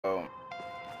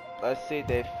let's see if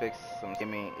they fix some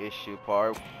aiming issue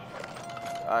part.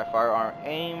 Alright, firearm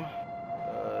aim.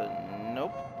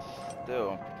 Nope.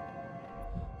 Still.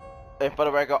 And for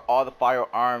the record, all the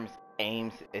firearms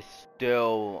aims is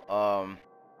still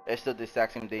it's still the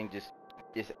exact same thing, just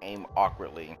aim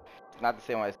awkwardly. It's not the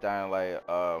same as Dying Light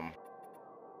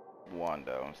one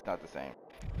though. It's not the same.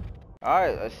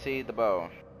 Alright, let's see the bow.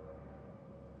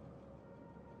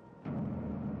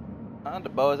 The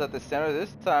bow is at the center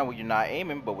this time when you're not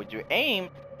aiming, but when you aim,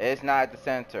 it's not at the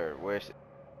center, which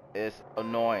is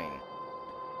annoying.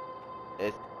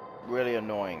 It's really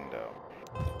annoying though.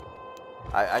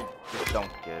 I just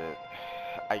don't get it.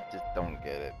 I just don't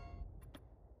get it.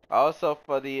 Also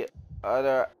for the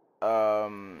other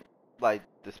like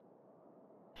this,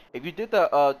 if you did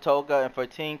the Toga and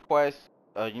 14 quest,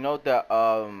 you know the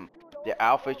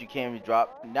outfits you can't even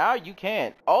drop. Now you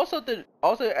can. Also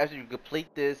as you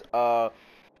complete this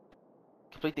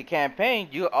complete the campaign,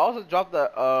 you also drop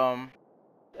the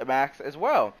max as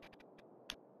well.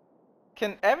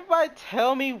 Can everybody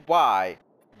tell me why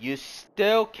you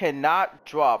still cannot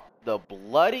drop the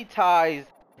Bloody Ties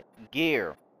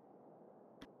gear?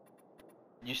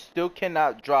 You still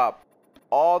cannot drop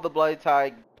all the Bloody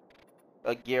Tie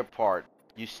gear part.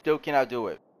 You still cannot do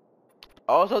it.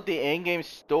 Also, the in-game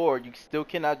store, you still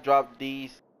cannot drop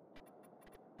these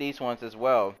ones as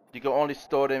well. You can only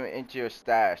store them into your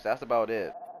stash. That's about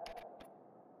it.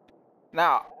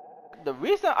 Now, the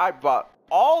reason I brought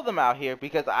all of them out here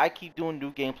because I keep doing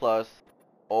New Game Plus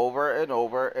over and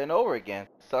over and over again,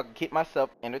 so I can keep myself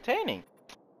entertaining.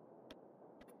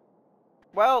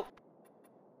 Well,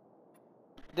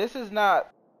 this is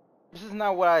not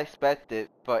what I expected.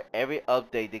 For every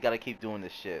update, they gotta keep doing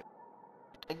this shit.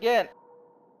 Again,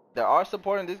 they are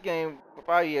supporting this game for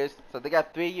 5 years, so they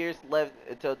got 3 years left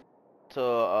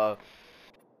until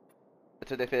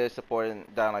they finish supporting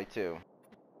Dying Light 2,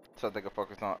 so they can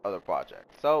focus on other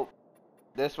projects. So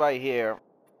this right here,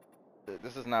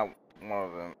 this is not one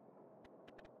of them.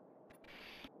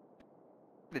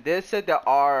 They did say there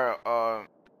are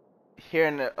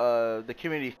hearing the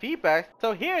community feedback,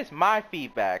 so here's my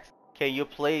feedbacks. Can you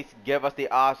please give us the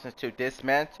options to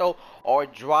dismantle or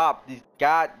drop these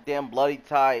goddamn Bloody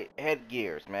Tie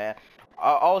headgears, man?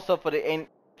 Also for the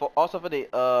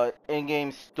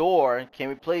in-game store, can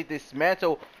we please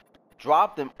dismantle,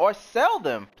 drop them, or sell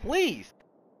them, please?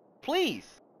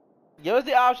 Please, give us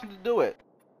the option to do it,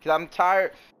 cause I'm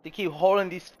tired to keep holding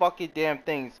these fucking damn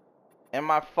things in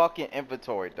my fucking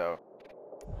inventory, though.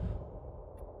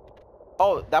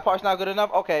 Oh, that part's not good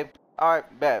enough? Okay.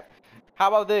 Alright, bet. How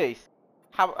about these?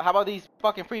 How about these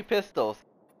fucking free pistols?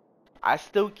 I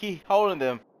still keep holding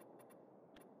them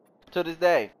to this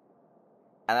day.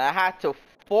 And I had to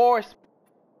force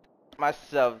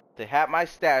myself to have my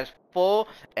stash full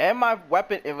and my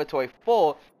weapon inventory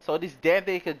full so these damn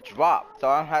things could drop. So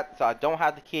I don't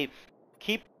have to keep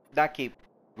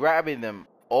grabbing them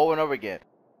over and over again.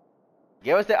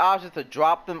 Give us the option to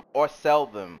drop them or sell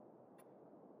them.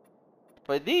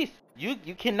 For these, you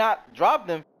cannot drop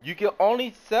them. You can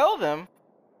only sell them,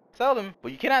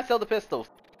 but you cannot sell the pistols.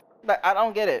 Like, I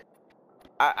don't get it.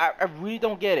 I really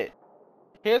don't get it.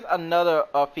 Here's another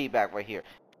feedback right here.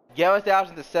 Give us the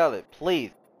option to sell it,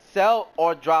 please. Sell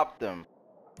or drop them,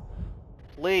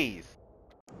 please.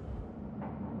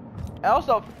 And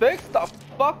also fix the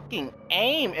fucking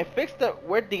aim and fix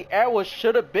where the arrow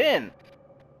should have been.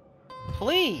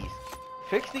 Please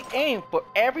fix the aim for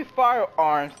every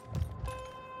firearms.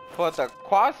 For the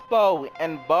crossbow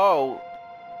and bow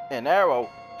and arrow,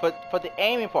 for the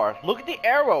aiming part, look at the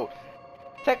arrow.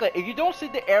 Technically, if you don't see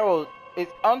the arrow,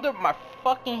 it's under my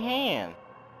fucking hand.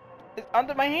 It's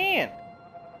under my hand.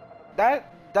 That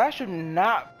should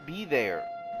not be there.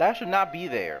 That should not be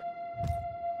there.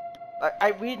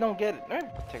 I really don't get it. Let me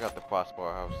take out the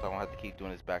crossbow so I don't have to keep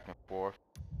doing this back and forth.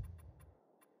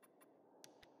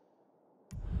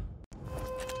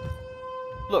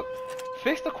 Look.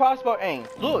 Fix the crossbow aim.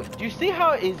 Look, do you see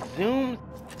how it zooms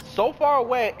so far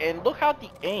away? And look how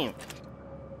the aim.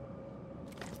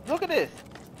 Look at this.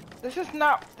 This is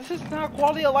not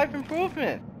quality of life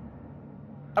improvement.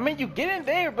 I mean, you get in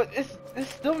there, but it's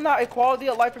still not a quality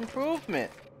of life improvement.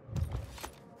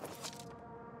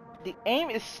 The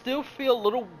aim is still feel a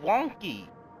little wonky.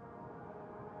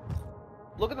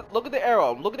 Look at the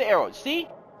arrow. Look at the arrow. See?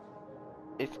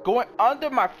 It's going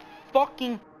under my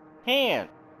fucking hand.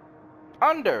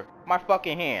 Under my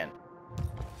fucking hand.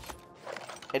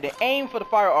 And the aim for the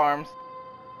firearms,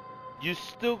 you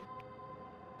still,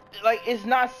 like, it's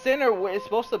not center where it's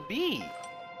supposed to be.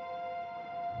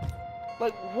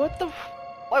 Like, what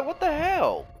the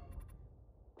hell?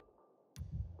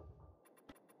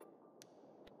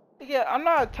 Yeah, I'm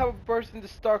not a type of person to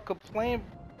start complaining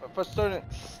for certain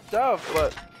stuff,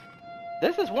 but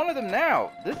this is one of them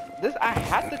now. This I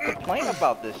have to complain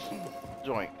about this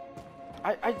joint.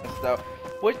 I stuff.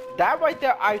 Which that right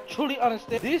there, I truly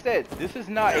understand. They said this is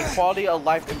not a quality of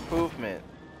life improvement.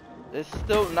 It's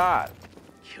still not.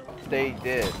 They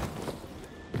did.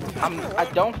 I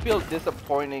don't feel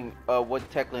disappointing what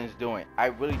Techland's doing. I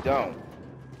really don't.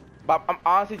 But I'm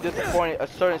honestly disappointed at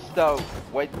certain stuff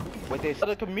with these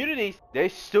other communities. They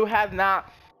still have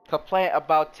not complained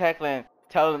about Techland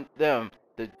telling them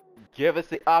to give us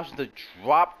the option to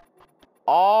drop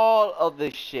all of the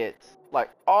shits.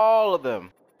 Like all of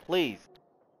them. Please.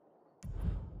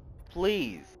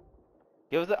 Please.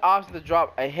 Give us the option to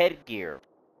drop a headgear.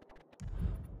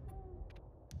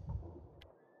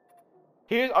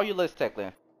 Here's all your list,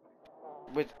 Techland.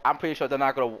 Which I'm pretty sure they're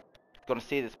not gonna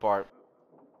see this part.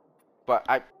 But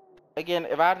again,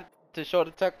 if I had to show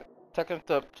the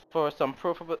Tekken for some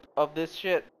proof of this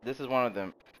shit, this is one of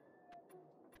them.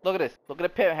 Look at this. Look at the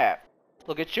pimp hat.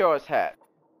 Look at Chiro's hat.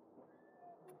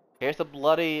 Here's the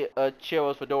bloody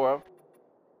Chiro's fedora.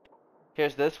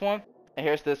 Here's this one, and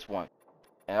here's this one,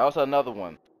 and also another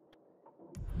one.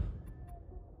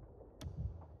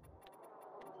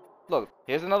 Look,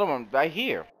 here's another one right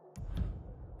here.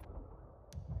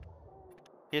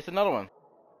 Here's another one.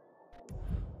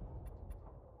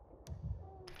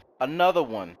 Another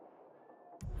one.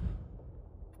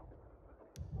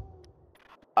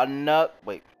 Another.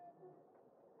 Wait.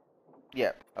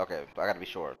 Yeah. Okay. I gotta be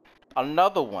sure.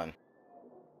 Another one.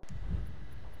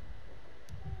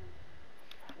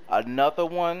 Another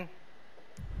one.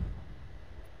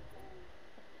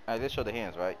 I did show the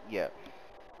hands, right? Yeah.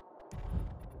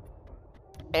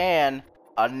 And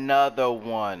another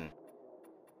one.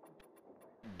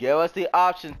 Give us the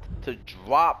option to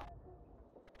drop.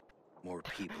 More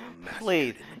people.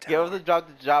 Please, give us the drop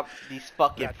to drop these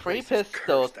fucking free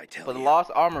pistols for the Lost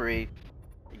Armory.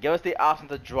 Give us the option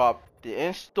to drop the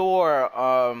in-store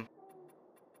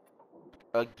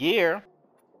gear.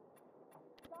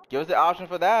 Give us the option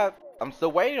for that. I'm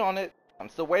still waiting on it. I'm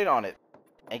still waiting on it.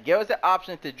 And give us the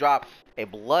option to drop a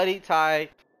bloody tie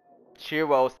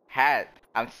Chiro's hat.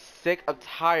 I'm sick of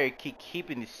tired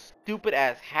keeping this stupid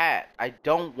ass hat. I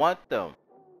don't want them.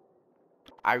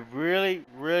 I really,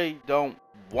 really don't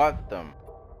want them.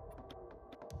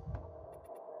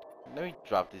 Let me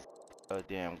drop these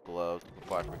damn gloves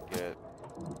before I forget.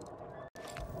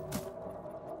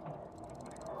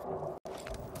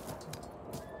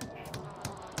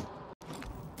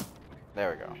 There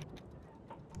we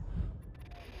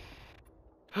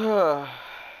go.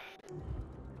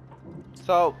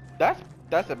 So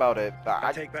that's about it.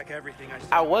 I take back everything I said.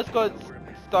 I was going to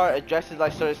start addressing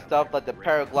like certain stuff like the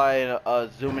paragliding,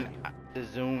 the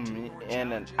zoom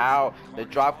in and out, the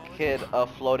drop kit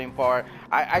floating part.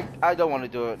 I don't want to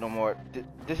do it no more.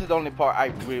 This is the only part I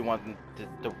really want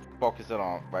to focus it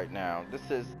on right now. This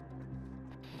is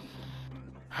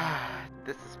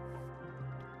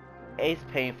it's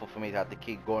painful for me to have to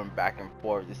keep going back and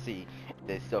forth to see if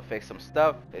they still fix some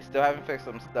stuff. They still haven't fixed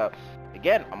some stuff.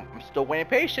 Again, I'm still waiting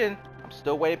patient. I'm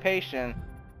still waiting patient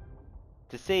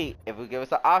to see if we give us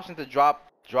the option to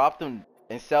drop them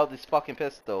and sell these fucking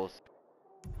pistols.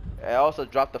 And also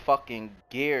drop the fucking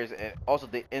gears and also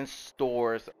the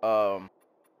in-stores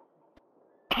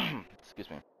excuse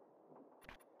me.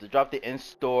 To drop the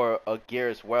in-store gear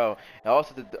as well. And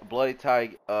also the bloody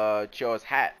tie Chiro's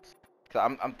hats.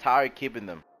 Cause I'm tired keeping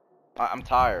them. I'm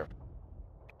tired.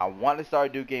 I want to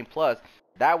start New Game Plus.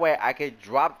 That way I can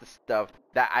drop the stuff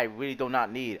that I really do not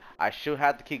need. I should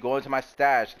have to keep going to my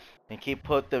stash and keep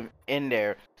put them in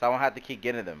there so I won't have to keep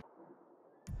getting them.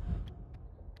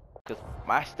 Cause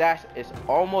my stash is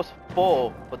almost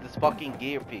full for this fucking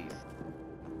gear piece.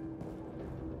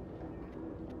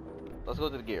 Let's go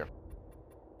to the gear.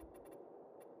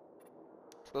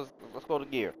 Let's go to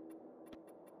gear.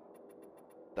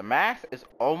 The max is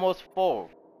almost full.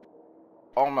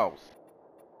 Almost.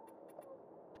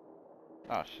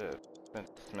 Oh shit.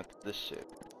 Spent this shit.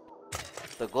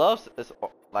 The gloves is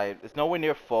like it's nowhere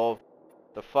near full.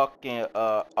 The fucking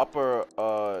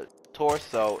upper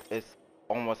torso is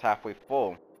almost halfway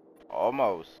full.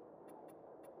 Almost.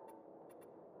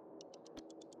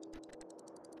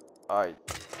 Alright.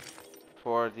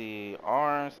 For the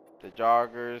arms, the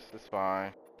joggers is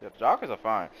fine. The joggers are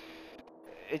fine.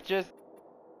 It just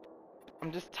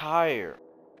I'm just tired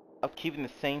of keeping the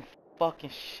same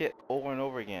fucking shit over and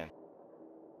over again.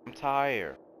 I'm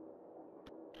tired.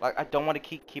 Like, I don't want to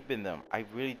keep keeping them. I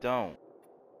really don't.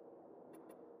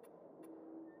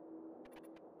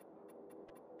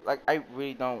 Like, I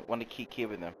really don't want to keep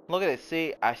keeping them. Look at it.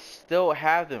 See, I still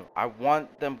have them. I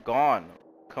want them gone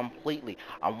completely.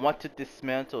 I want to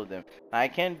dismantle them. I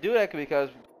can't do that because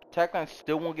Techland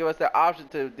still won't give us the option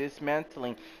to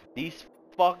dismantling these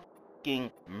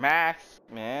fucking masks,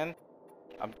 man.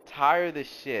 I'm tired of this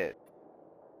shit.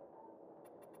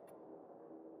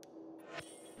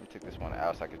 Let me take this one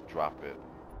out so I can drop it.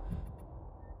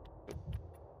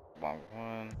 Wrong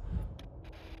one.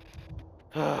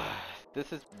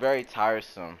 This is very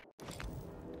tiresome.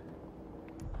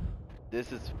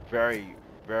 This is very,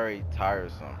 very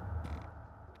tiresome.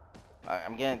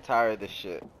 I'm getting tired of this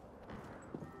shit.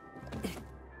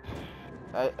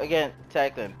 Again,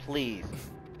 Techland, please.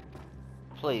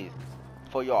 Please.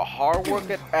 For your hard work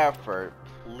and effort,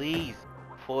 please,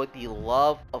 for the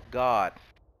love of God,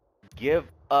 give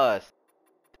us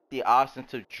the option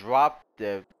to drop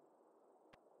the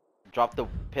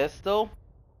pistol,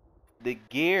 the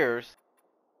gears,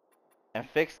 and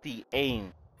fix the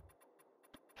aim.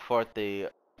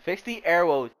 Fix the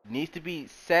arrow needs to be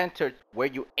centered where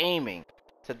you're aiming,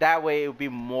 so that way it will be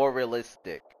more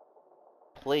realistic.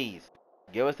 Please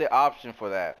give us the option for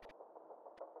that.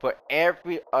 For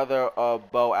every other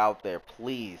bow out there,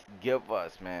 please give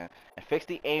us, man, and fix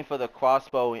the aim for the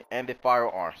crossbow and the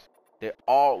firearms. They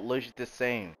all look the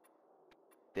same.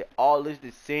 They all look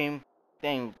the same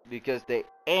thing because the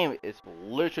aim is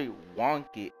literally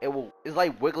wonky. It's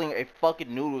like wiggling a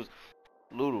fucking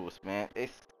noodles, man.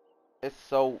 It's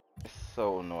so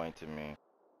annoying to me.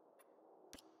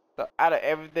 So out of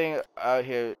everything out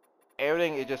here,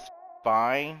 everything is just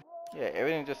fine. Yeah,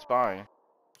 everything's just fine.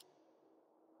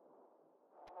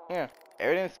 Yeah,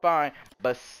 everything's fine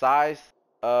besides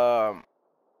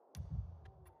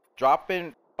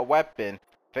dropping a weapon,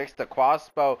 fix the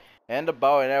crossbow and the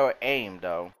bow and arrow aim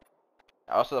though.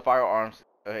 Also the firearms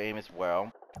aim as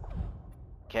well.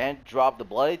 Can't drop the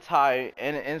bloody tie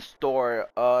and in-store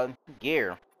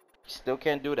gear. Still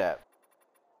can't do that.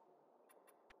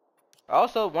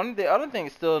 Also, one of the other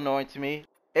things still annoying to me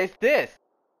is this.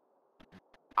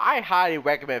 I highly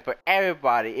recommend for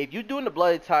everybody, if you're doing the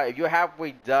bloody tie, if you're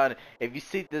halfway done, if you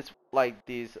see this, like,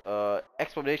 these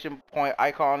exclamation point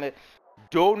icon on it,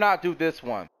 do not do this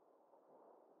one.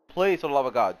 Please, for the love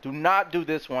of God, do not do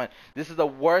this one. This is the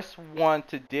worst one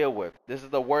to deal with. This is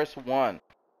the worst one.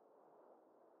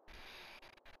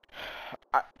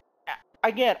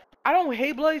 Again, I don't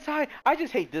hate bloody tie. I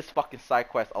just hate this fucking side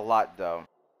quest a lot, though.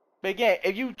 But again,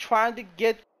 if you trying to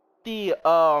get the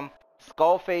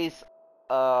Skullface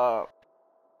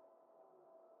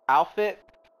outfit,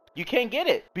 you can't get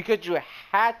it because you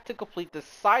had to complete the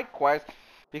side quest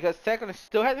because Techland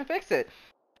still hasn't fixed it.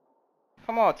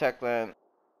 Come on, Techland.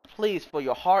 Please, for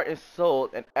your heart and soul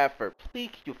and effort,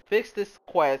 please you fix this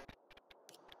quest,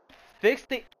 fix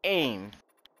the aims,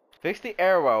 fix the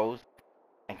arrows,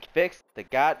 and fix the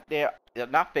goddamn,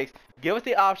 not fix, give us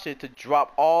the option to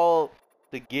drop all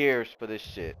the gears for this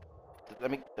shit.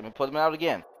 Let me put them out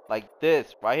again. Like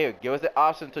this, right here. Give us the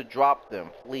option to drop them,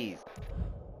 please.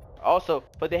 Also,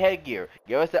 for the headgear,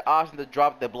 give us the option to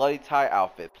drop the bloody tie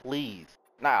outfit, please.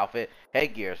 Not outfit,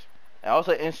 headgears. And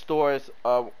also in-stores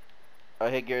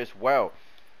headgear as well.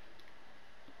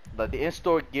 Like the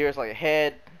in-store gears like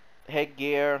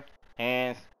headgear,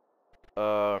 hands,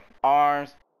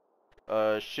 arms,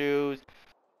 shoes,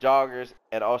 joggers,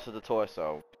 and also the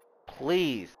torso.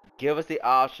 Please give us the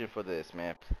option for this,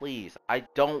 man. Please. I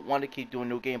don't want to keep doing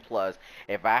New Game Plus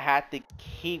if I have to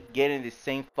keep getting the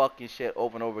same fucking shit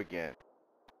over and over again.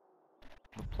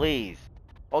 Please.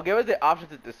 Or give us the option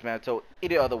to dismantle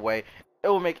either other way. It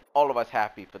will make all of us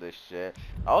happy for this shit.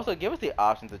 Also, give us the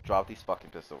option to drop these fucking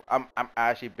pistols. I'm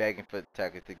actually begging for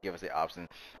Techland to give us the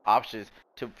options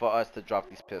for us to drop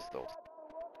these pistols.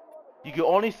 You can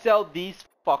only sell these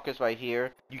fuckers right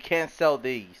here. You can't sell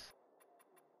these.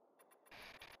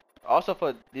 Also,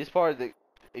 for this part, if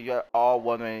you're all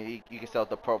wondering, you can sell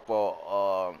the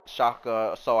purple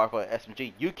shotgun, assault rifle, and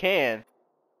SMG. You can,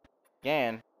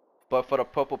 but for the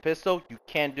purple pistol, you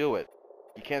can't do it.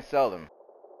 You can't sell them.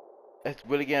 It's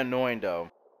really getting annoying though.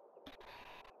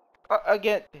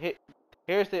 Again,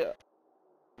 here's the.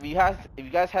 If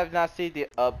you guys have not seen the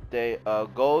update,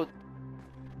 go.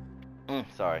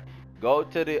 Go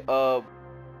to the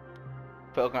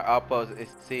Pilgrim Outpost and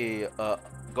see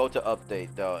go to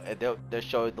update though, and they'll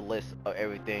show you the list of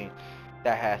everything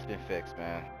that has been fixed,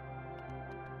 man.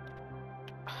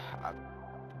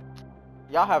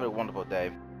 Y'all have a wonderful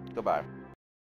day. Goodbye.